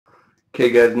Okay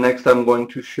guys, next I'm going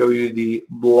to show you the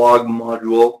blog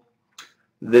module.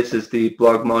 This is the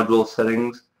blog module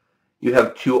settings. You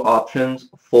have two options,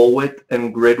 full width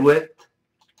and grid width.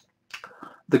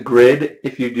 The grid,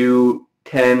 if you do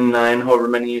 10, 9, however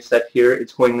many you set here,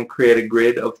 it's going to create a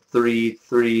grid of 3,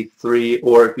 3, 3,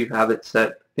 or if you have it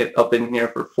set it up in here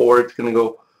for 4, it's going to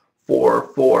go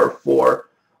 4, 4, 4,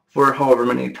 for however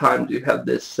many times you have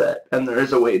this set. And there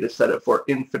is a way to set it for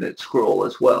infinite scroll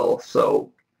as well,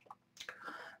 so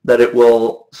that it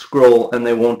will scroll and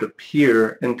they won't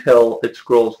appear until it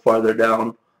scrolls farther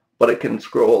down, but it can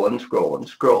scroll and scroll and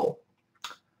scroll.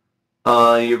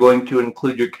 You're going to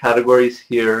include your categories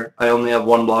here. I only have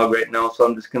one blog right now, so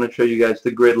I'm just going to show you guys the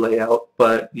grid layout,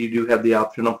 but you do have the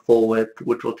option of full width,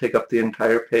 which will take up the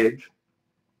entire page.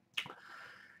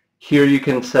 Here you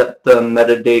can set the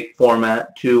metadate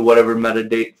format to whatever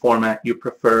metadate format you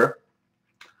prefer.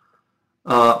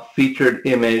 Featured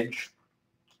image.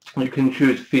 You can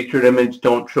choose featured image,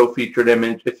 don't show featured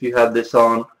image. If you have this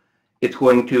on, it's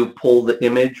going to pull the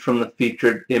image from the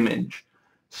featured image.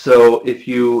 So if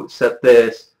you set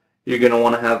this, you're going to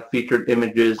want to have featured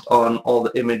images on all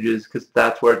the images because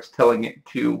that's where it's telling it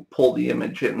to pull the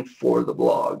image in for the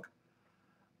blog.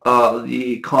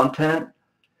 The content,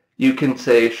 you can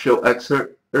say show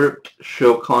excerpt,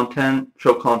 show content.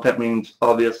 Show content means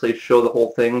obviously show the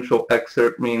whole thing. Show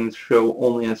excerpt means show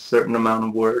only a certain amount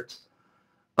of words.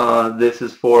 This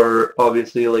is for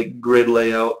obviously like grid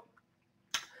layout,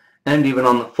 and even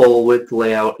on the full width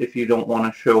layout if you don't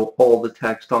want to show all the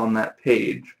text on that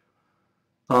page.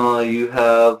 You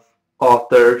have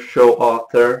author, show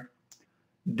author,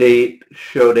 date,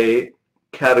 show date,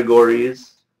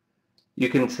 categories. You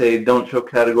can say don't show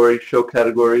categories, show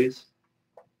categories.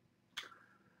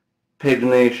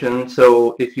 Pagination,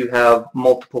 so if you have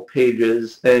multiple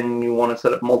pages and you want to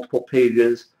set up multiple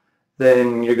pages,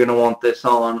 then you're going to want this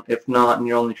on. If not, and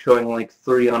you're only showing like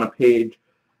 3 on a page,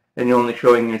 and you're only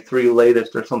showing your 3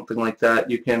 latest or something like that,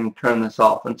 you can turn this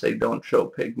off and say don't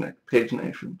show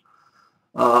pagination.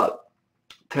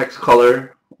 Text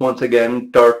color, once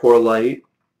again, dark or light.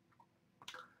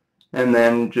 And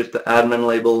then just the admin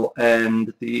label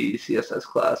and the CSS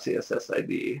class, CSS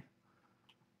ID.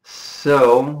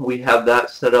 So we have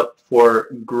that set up for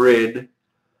grid,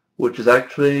 which is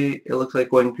actually, it looks like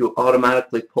going to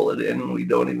automatically pull it in. We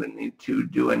don't even need to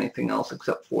do anything else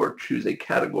except for choose a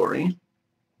category.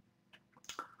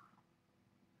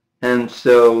 And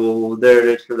so there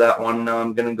it is for that one. Now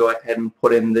I'm going to go ahead and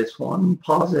put in this one,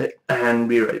 pause it, and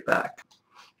be right back.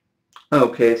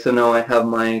 Okay, so now I have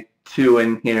my 2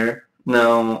 in here.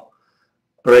 Now,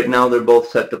 right now they're both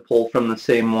set to pull from the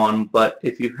same one, but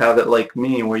if you have it like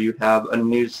me where you have a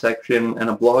news section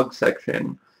and a blog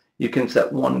section, you can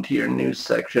set one to your news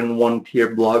section, one to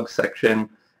your blog section,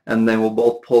 and they will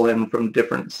both pull in from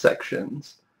different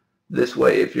sections. This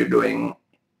way, if you're doing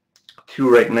 2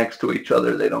 right next to each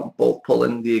other, they don't both pull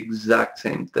in the exact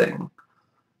same thing.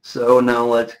 So now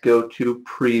let's go to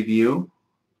preview,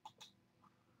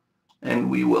 and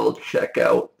we will check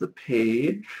out the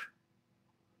page.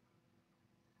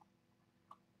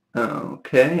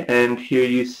 Okay, and here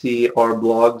you see our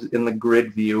blogs in the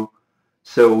grid view.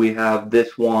 So we have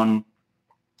this one,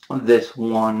 and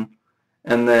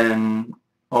then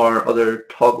our other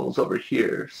toggles over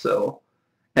here. So,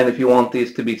 and if you want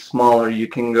these to be smaller, you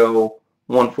can go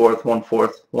 1/4,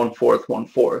 1/4, 1/4,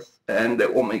 1/4, and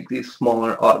it will make these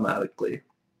smaller automatically.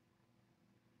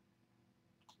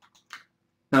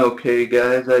 Okay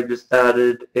guys, I just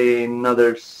added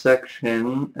another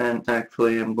section, and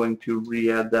actually I'm going to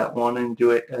re-add that one and do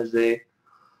it as a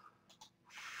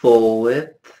full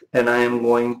width, and I'm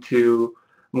going to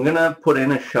put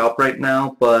in a shop right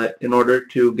now, but in order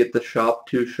to get the shop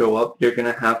to show up, you're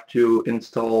going to have to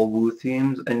install Woo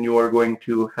themes, and you are going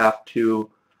to have to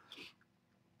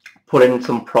put in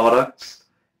some products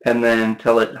and then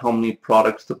tell it how many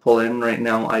products to pull in. Right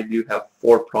now I do have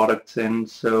 4 products in,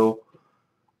 so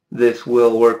this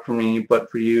will work for me,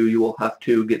 but for you, you will have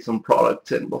to get some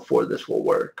products in before this will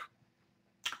work.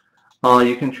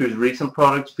 You can choose recent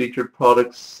products, featured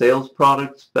products, sales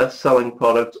products, best-selling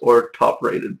products, or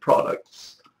top-rated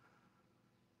products.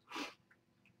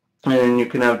 And you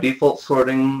can have default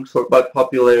sorting, sort by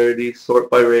popularity,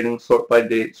 sort by rating, sort by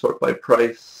date, sort by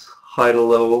price, high to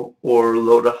low, or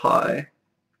low to high.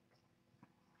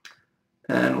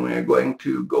 And we're going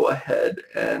to go ahead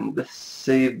and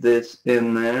save this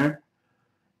in there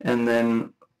and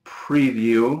then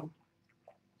preview.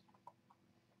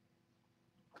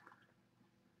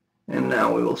 And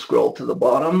now we will scroll to the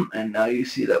bottom, and now you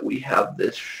see that we have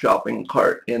this shopping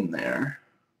cart in there.